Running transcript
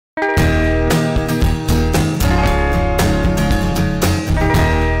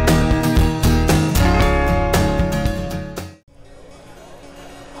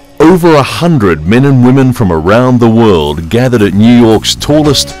Over 100 men and women from around the world gathered at New York's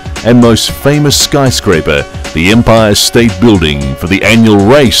tallest and most famous skyscraper, the Empire State Building, for the annual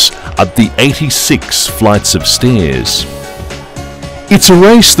race up the 86 flights of stairs. It's a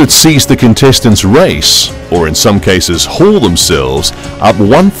race that sees the contestants race, or in some cases haul themselves, up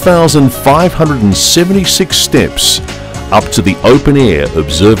 1,576 steps up to the open-air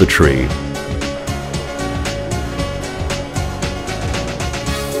observatory.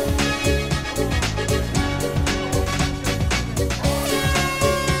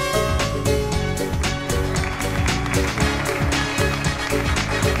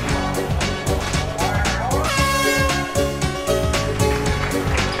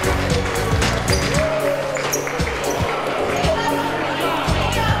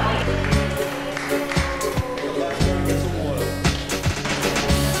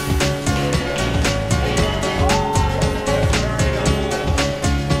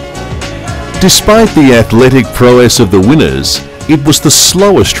 Despite the athletic prowess of the winners, it was the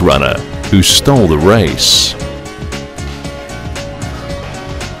slowest runner who stole the race.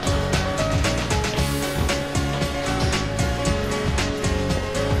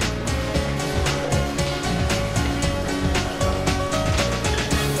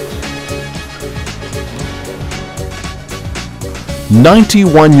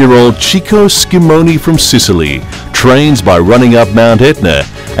 "91-year-old Chico Schimoni from Sicily trains by running up Mount Etna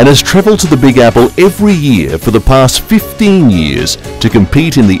and has travelled to the Big Apple every year for the past 15 years to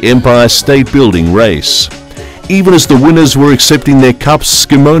compete in the Empire State Building race. Even as the winners were accepting their cups,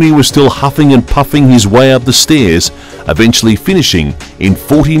 Schimoni was still huffing and puffing his way up the stairs, eventually finishing in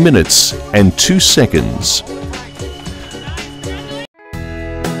 40 minutes and 2 seconds.